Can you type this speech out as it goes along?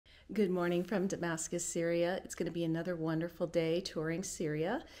Good morning from Damascus, Syria. It's going to be another wonderful day touring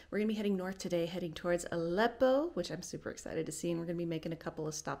Syria. We're going to be heading north today, heading towards Aleppo, which I'm super excited to see, and we're going to be making a couple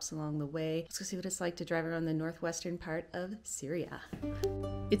of stops along the way. Let's go see what it's like to drive around the northwestern part of Syria.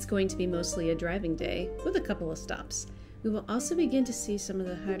 It's going to be mostly a driving day with a couple of stops. We will also begin to see some of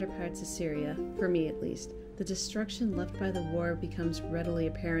the harder parts of Syria, for me at least. The destruction left by the war becomes readily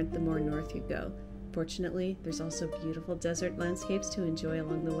apparent the more north you go. Fortunately, there's also beautiful desert landscapes to enjoy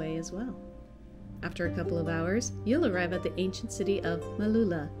along the way as well. After a couple of hours, you'll arrive at the ancient city of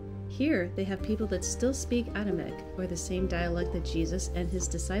Maaloula. Here, they have people that still speak Aramaic, or the same dialect that Jesus and his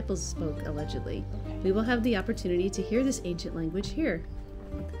disciples spoke, allegedly. We will have the opportunity to hear this ancient language here.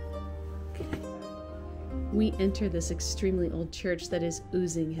 We enter this extremely old church that is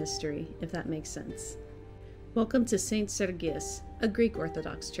oozing history, if that makes sense. Welcome to St. Sergius, a Greek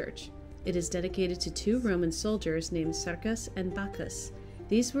Orthodox church. It is dedicated to two Roman soldiers named Sarkas and Bacchus.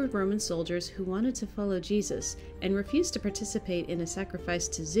 These were Roman soldiers who wanted to follow Jesus and refused to participate in a sacrifice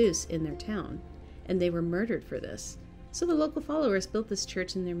to Zeus in their town, and they were murdered for this. So the local followers built this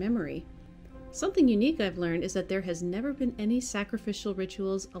church in their memory. Something unique I've learned is that there has never been any sacrificial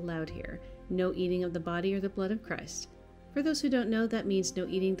rituals allowed here. No eating of the body or the blood of Christ. For those who don't know, that means no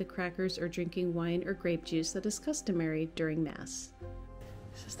eating the crackers or drinking wine or grape juice that is customary during Mass.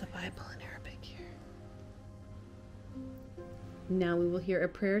 This is the Bible in Arabic here. Now we will hear a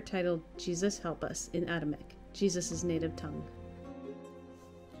prayer titled, Jesus Help Us, in Aramaic, Jesus' native tongue.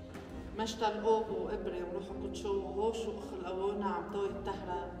 مجد الأب وإبري وروح القدس وهوش وخلقونا عم ضوء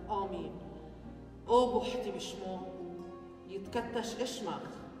الدهرة آمين. أب وحدي بشمو يتكتش إشمك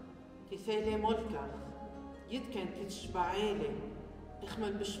تثالي ملكك يتكن تتشبعيلي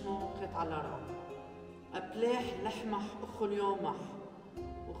تخمل بشمو خيط على رأ أبلاح لحمح أخل يومح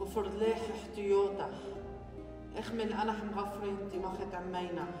وغفر ليح احتيوتك اخمل أنا مغفرين دي مخت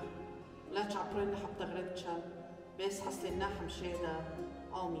عمينا لا تعبرين حب تغردشا بس حصلنا حمشيدا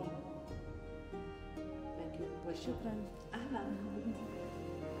آمين. Thank you. شكرا. أهلا.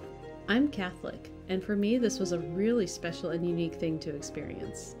 I'm Catholic, and for me this was a really special and unique thing to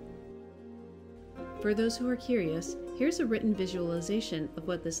experience. For those who are curious, here's a written visualization of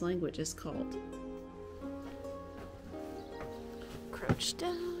what this language is called. Crouch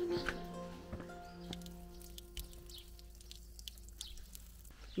down.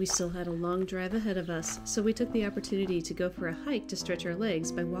 We still had a long drive ahead of us, so we took the opportunity to go for a hike to stretch our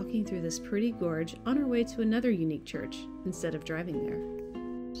legs by walking through this pretty gorge on our way to another unique church, instead of driving there.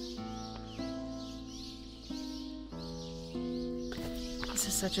 This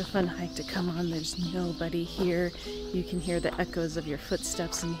is such a fun hike to come on. There's nobody here. You can hear the echoes of your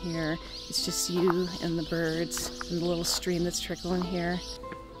footsteps in here. It's just you and the birds and the little stream that's trickling here.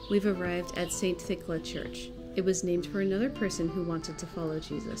 We've arrived at St. Thikla Church. It was named for another person who wanted to follow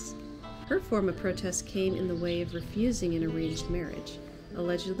Jesus. Her form of protest came in the way of refusing an arranged marriage.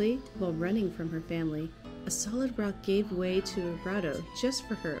 Allegedly, while running from her family, a solid rock gave way to a grotto just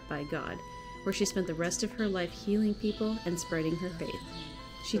for her by God, where she spent the rest of her life healing people and spreading her faith.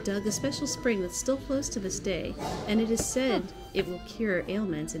 She dug a special spring that still flows to this day, and it is said it will cure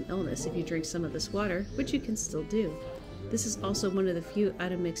ailments and illness if you drink some of this water, which you can still do. This is also one of the few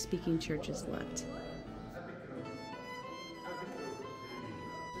Aramaic-speaking churches left.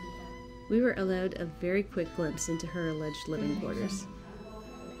 We were allowed a very quick glimpse into her alleged living quarters.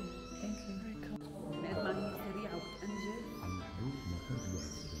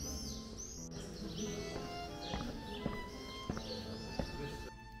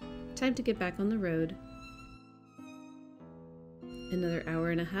 Time to get back on the road. Another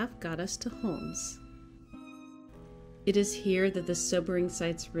hour and a half got us to Homs. It is here that the sobering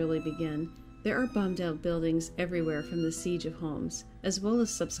sights really begin. There are bombed-out buildings everywhere from the siege of Homs, as well as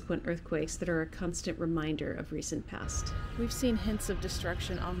subsequent earthquakes that are a constant reminder of recent past. We've seen hints of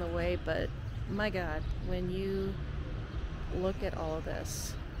destruction on the way, but my God, when you look at all of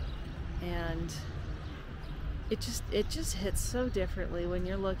this, and it just hits so differently when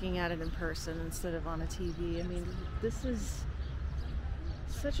you're looking at it in person instead of on a TV. I mean, this is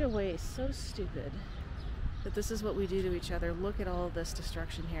such a waste, so stupid that this is what we do to each other. Look at all of this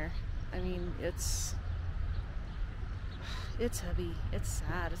destruction here. I mean, it's heavy, it's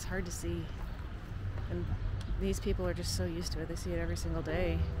sad, it's hard to see, and these people are just so used to it. They see it every single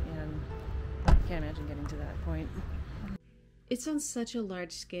day, and I can't imagine getting to that point. It's on such a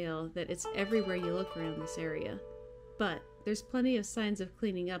large scale that it's everywhere you look around this area, but there's plenty of signs of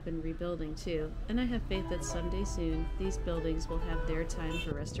cleaning up and rebuilding too, and I have faith that someday soon these buildings will have their time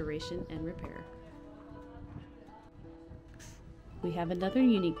for restoration and repair. We have another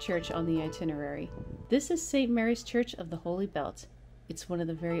unique church on the itinerary. This is St. Mary's Church of the Holy Belt. It's one of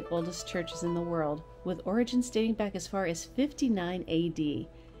the very oldest churches in the world, with origins dating back as far as 59 AD.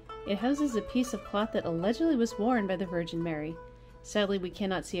 It houses a piece of cloth that allegedly was worn by the Virgin Mary. Sadly, we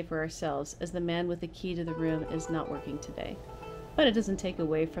cannot see it for ourselves, as the man with the key to the room is not working today. But it doesn't take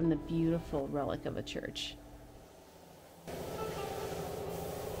away from the beautiful relic of a church.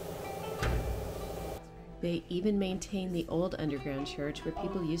 They even maintain the old underground church where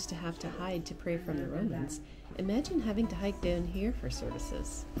people used to have to hide to pray from the Romans. Imagine having to hike down here for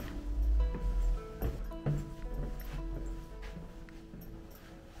services.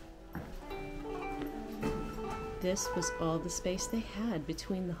 This was all the space they had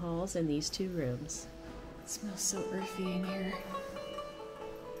between the halls and these two rooms. It smells so earthy in here.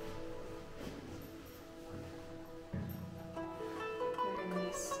 Very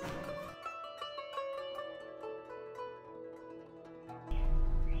nice.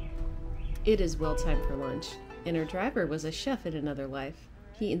 It is well time for lunch, and our driver was a chef in another life.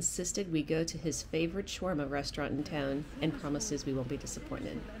 He insisted we go to his favorite shawarma restaurant in town and promises we won't be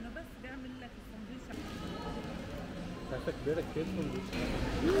disappointed.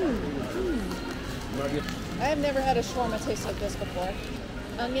 I have never had a shawarma taste like this before.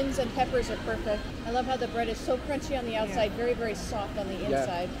 Onions and peppers are perfect. I love how the bread is so crunchy on the outside, very, very soft on the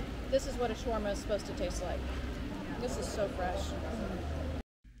inside. This is what a shawarma is supposed to taste like. This is so fresh.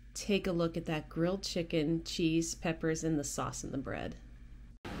 Take a look at that grilled chicken, cheese, peppers, and the sauce in the bread.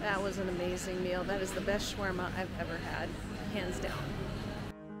 That was an amazing meal. That is the best shawarma I've ever had, hands down.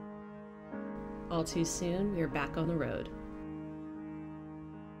 All too soon, we are back on the road.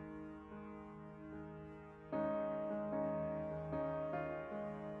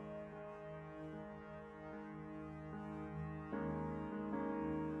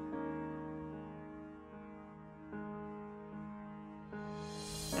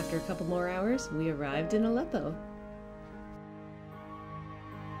 After a couple more hours, we arrived in Aleppo.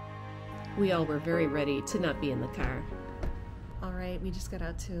 We all were very ready to not be in the car. All right, we just got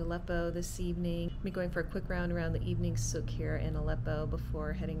out to Aleppo this evening. We're going for a quick round around the evening souk here in Aleppo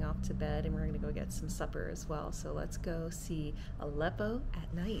before heading off to bed, and we're going to go get some supper as well. So let's go see Aleppo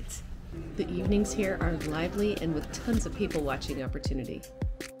at night. The evenings here are lively and with tons of people watching opportunity.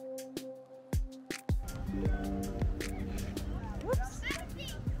 Whoops.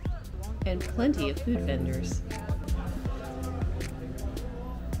 And plenty of food vendors.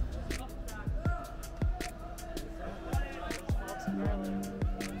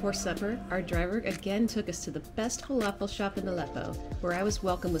 For supper, our driver again took us to the best falafel shop in Aleppo, where I was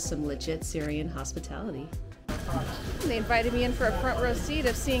welcomed with some legit Syrian hospitality. They invited me in for a front row seat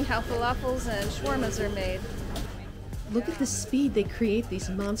of seeing how falafels and shawarmas are made. Look at the speed they create these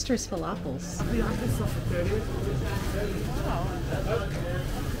monstrous falafels. Wow.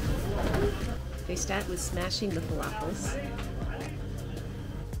 They start with smashing the falafels,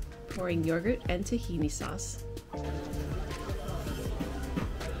 pouring yogurt and tahini sauce,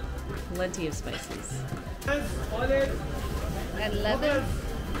 plenty of spices, And lemon,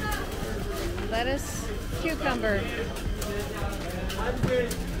 lettuce, cucumber.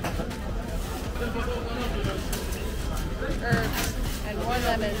 Herbs, and more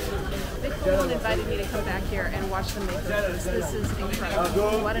lemon. They full on invited me to come back here and watch them make their foods. This is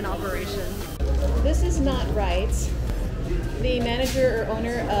incredible. What an operation. This is not right. The manager or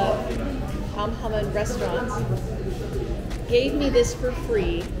owner of Amoo Hamid restaurant gave me this for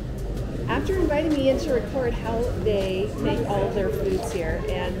free after inviting me in to record how they make all of their foods here,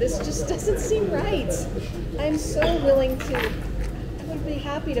 and this just doesn't seem right. I'm so willing to, I would be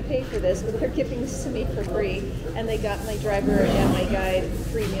happy to pay for this, but they're giving this to me for free, and they got my driver and my guide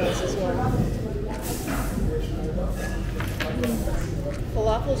free meals as well.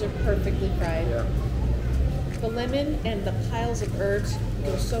 Falafels are perfectly fried. The lemon and the piles of herbs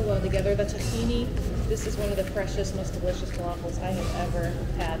go so well together. The tahini, this is one of the freshest, most delicious falafels I have ever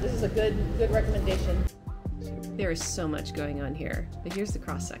had. This is a good recommendation. There is so much going on here, but here's the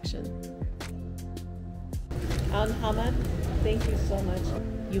cross section. Amoo Hamid, thank you so much.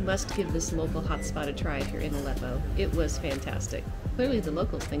 You must give this local hotspot a try if you're in Aleppo. It was fantastic. Clearly the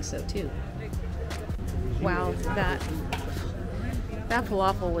locals think so too. Wow, that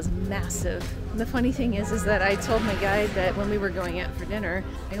falafel was massive. And the funny thing is that I told my guide that when we were going out for dinner,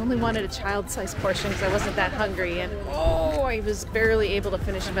 I only wanted a child-sized portion because I wasn't that hungry, and I was barely able to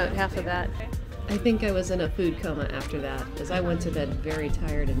finish about half of that. I think I was in a food coma after that, as I went to bed very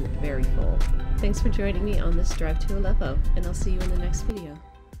tired and very full. Thanks for joining me on this drive to Aleppo, and I'll see you in the next video.